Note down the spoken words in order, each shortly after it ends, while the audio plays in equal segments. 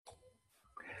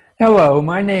Hello,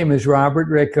 my name is Robert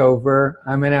Rickover.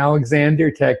 I'm an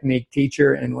Alexander Technique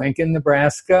teacher in Lincoln,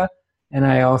 Nebraska, and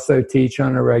I also teach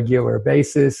on a regular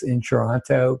basis in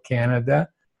Toronto, Canada.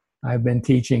 I've been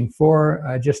teaching for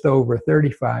just over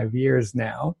 35 years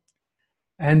now.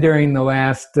 And during the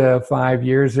last 5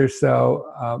 years or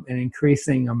so, an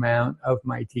increasing amount of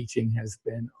my teaching has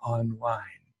been online.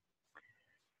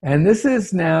 And this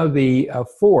is now the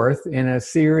fourth in a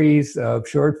series of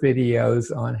short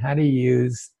videos on how to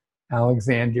use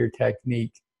Alexander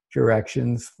Technique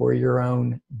directions for your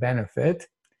own benefit.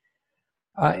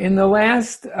 In the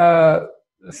last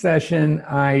session,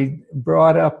 I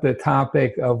brought up the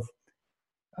topic of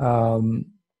the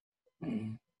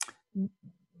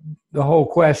whole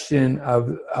question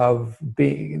of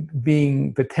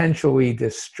being potentially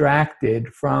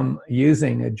distracted from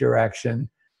using a direction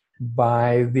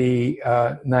by the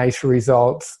nice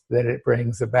results that it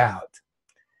brings about.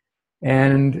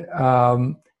 And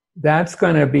that's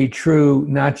going to be true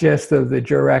not just of the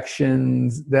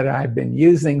directions that I've been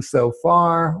using so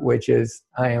far, which is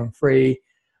I am free,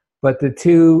 but the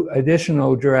two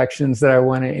additional directions that I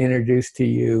want to introduce to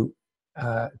you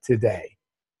today.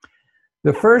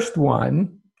 The first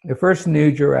one, the first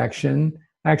new direction,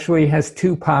 actually has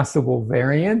two possible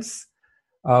variants.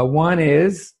 One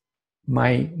is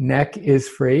my neck is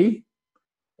free,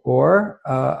 or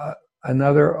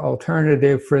another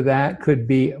alternative for that could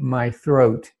be my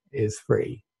throat is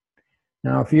free.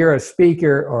 Now, if you're a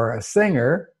speaker or a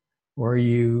singer, or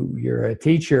you're a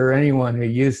teacher or anyone who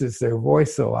uses their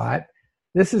voice a lot,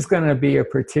 this is going to be a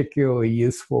particularly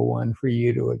useful one for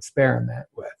you to experiment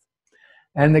with.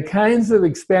 And the kinds of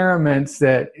experiments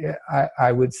that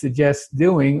I would suggest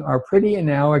doing are pretty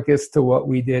analogous to what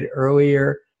we did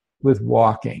earlier with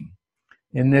walking.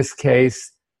 In this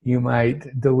case, you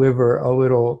might deliver a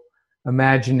little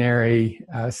imaginary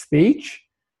speech,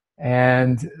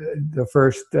 and the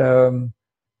first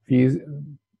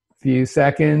few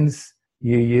seconds,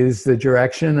 you use the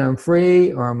direction I'm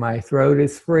free or my throat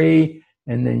is free,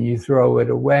 and then you throw it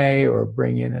away or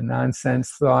bring in a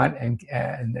nonsense thought and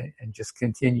just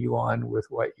continue on with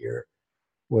what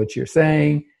you're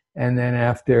saying. And then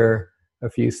after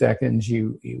a few seconds,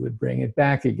 you would bring it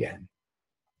back again.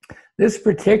 This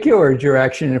particular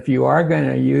direction, if you are going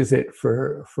to use it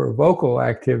for vocal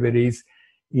activities,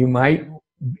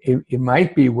 it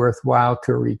might be worthwhile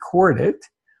to record it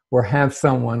or have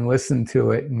someone listen to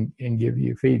it and give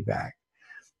you feedback.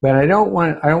 But I don't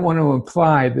want to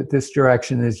imply that this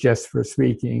direction is just for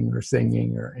speaking or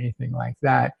singing or anything like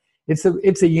that.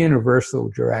 It's a universal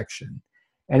direction.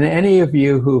 And any of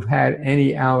you who've had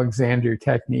any Alexander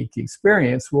Technique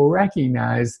experience will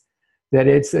recognize that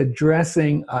it's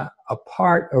addressing a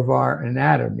part of our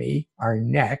anatomy, our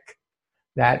neck,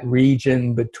 that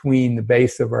region between the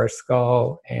base of our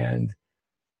skull and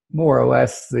more or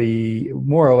less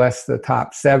the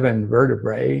top 7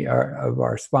 vertebrae of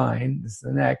our spine, is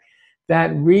the neck.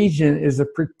 That region is a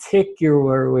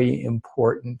particularly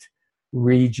important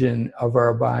region of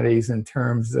our bodies in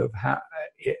terms of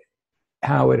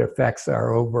how it affects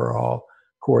our overall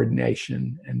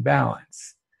coordination and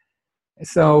balance.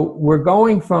 So we're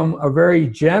going from a very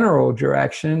general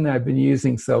direction I've been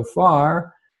using so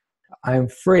far, I'm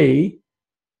free,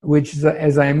 which,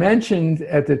 as I mentioned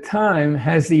at the time,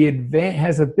 has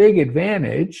a big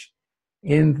advantage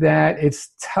in that it's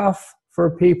tough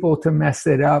for people to mess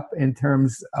it up in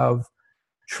terms of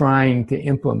trying to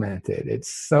implement it.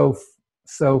 It's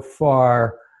so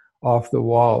far off the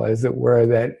wall, as it were,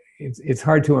 that it's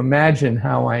hard to imagine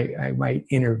how I might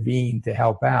intervene to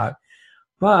help out.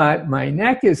 But my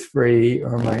neck is free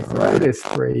or my throat is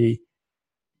free.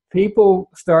 People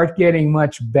start getting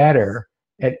much better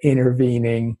at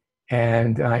intervening,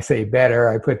 and I say better,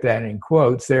 I put that in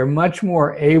quotes. They're much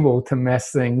more able to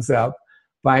mess things up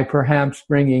by perhaps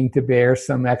bringing to bear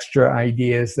some extra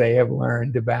ideas they have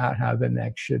learned about how the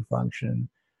neck should function,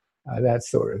 that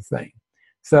sort of thing.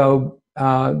 So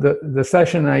the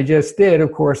session I just did,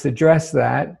 of course, addressed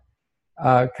that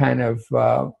kind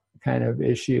of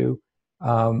issue,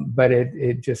 but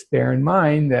it just bear in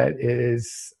mind that it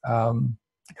is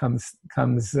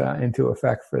comes into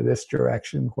effect for this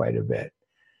direction quite a bit.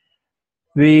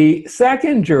 The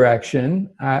second direction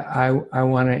I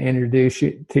want to introduce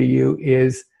to you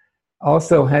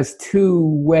also has two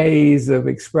ways of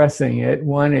expressing it.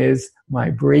 One is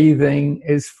my breathing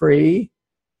is free,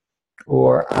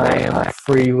 or I am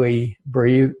freely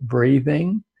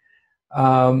breathing.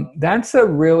 That's a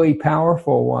really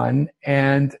powerful one,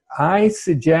 and I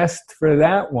suggest for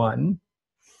that one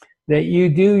that you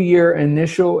do your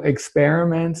initial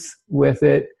experiments with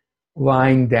it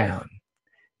lying down.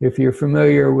 If you're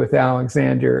familiar with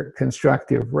Alexander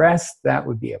Constructive Rest, that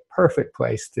would be a perfect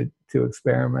place to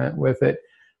experiment with it.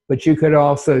 But you could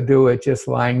also do it just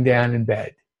lying down in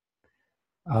bed.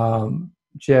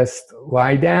 Just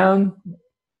lie down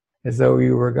as though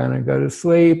you were going to go to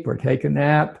sleep or take a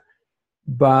nap,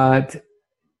 but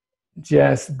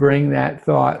just bring that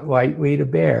thought lightly to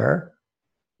bear.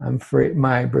 I'm free,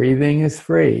 my breathing is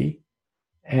free,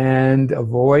 and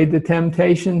avoid the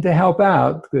temptation to help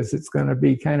out because it's going to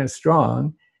be kind of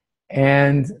strong,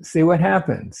 and see what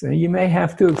happens. And you may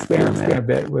have to experiment a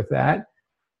bit with that,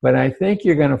 but I think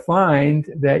you're going to find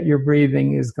that your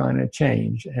breathing is going to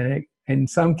change, and in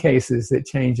some cases it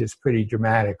changes pretty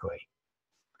dramatically.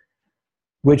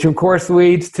 Which of course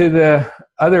leads to the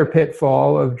other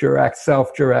pitfall of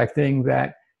self-directing,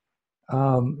 that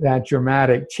that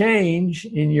dramatic change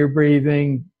in your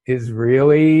breathing is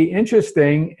really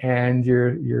interesting, and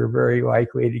you're very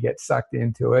likely to get sucked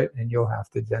into it, and you'll have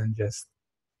to then just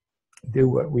do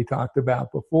what we talked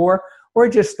about before, or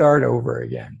just start over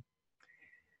again.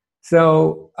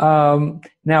 So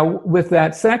now with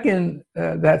that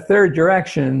third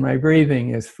direction, my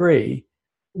breathing is free.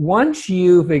 Once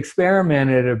you've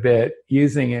experimented a bit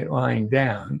using it lying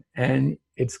down, and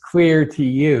it's clear to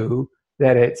you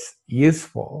that it's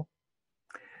useful,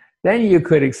 then you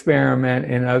could experiment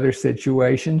in other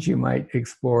situations. You might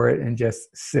explore it in just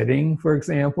sitting, for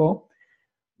example.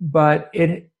 But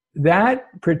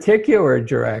that particular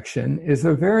direction is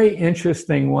a very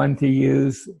interesting one to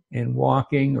use in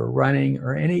walking or running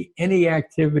or any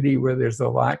activity where there's a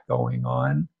lot going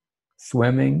on,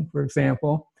 swimming, for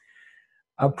example.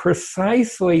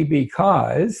 Precisely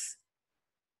because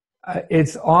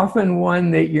it's often one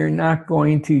that you're not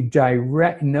going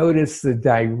to notice the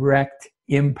direct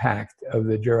impact of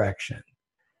the direction.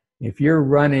 If you're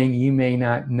running, you may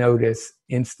not notice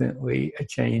instantly a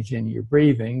change in your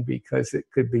breathing because it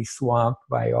could be swamped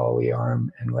by all the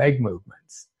arm and leg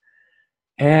movements.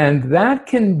 And that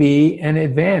can be an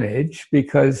advantage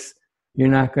because you're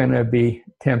not going to be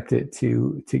tempted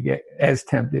to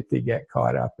get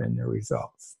caught up in the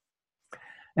results.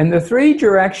 And the three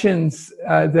directions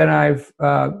that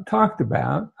I've talked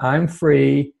about, I'm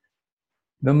free,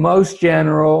 the most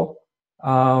general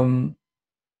of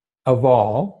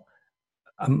all.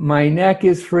 My neck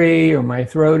is free, or my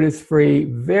throat is free,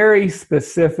 very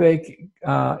specific,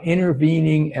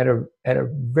 intervening at a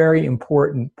very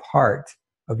important part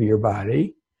of your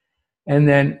body. And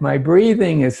then my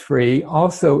breathing is free,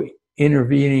 also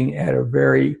intervening at a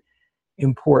very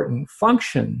important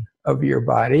function of your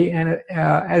body, and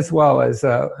as well as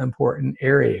an important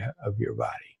area of your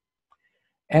body.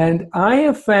 And I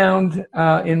have found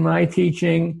in my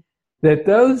teaching that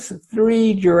those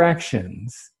three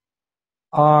directions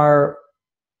are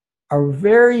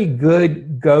very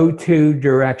good go-to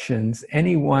directions,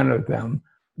 any one of them,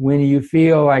 when you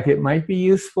feel like it might be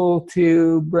useful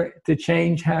to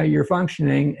change how you're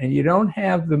functioning, and you don't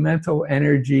have the mental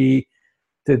energy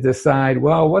to decide,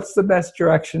 well, what's the best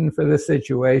direction for this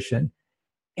situation.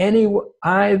 Any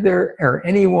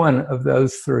one of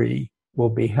those three will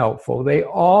be helpful. They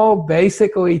all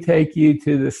basically take you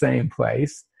to the same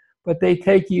place, but they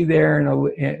take you there in a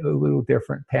little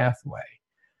different pathway.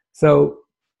 So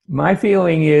my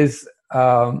feeling is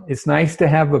it's nice to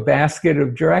have a basket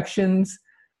of directions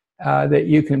that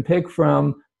you can pick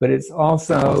from, but it's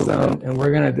also, and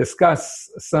we're going to discuss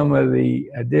some of the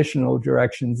additional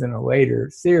directions in a later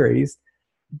series,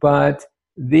 but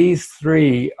these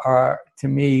three are, to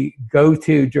me,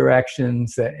 go-to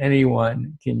directions that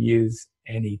anyone can use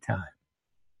anytime.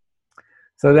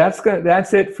 So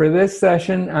that's it for this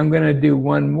session. I'm going to do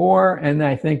one more, and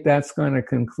I think that's going to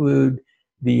conclude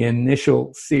the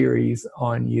initial series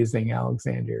on using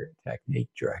Alexander technique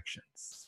directions.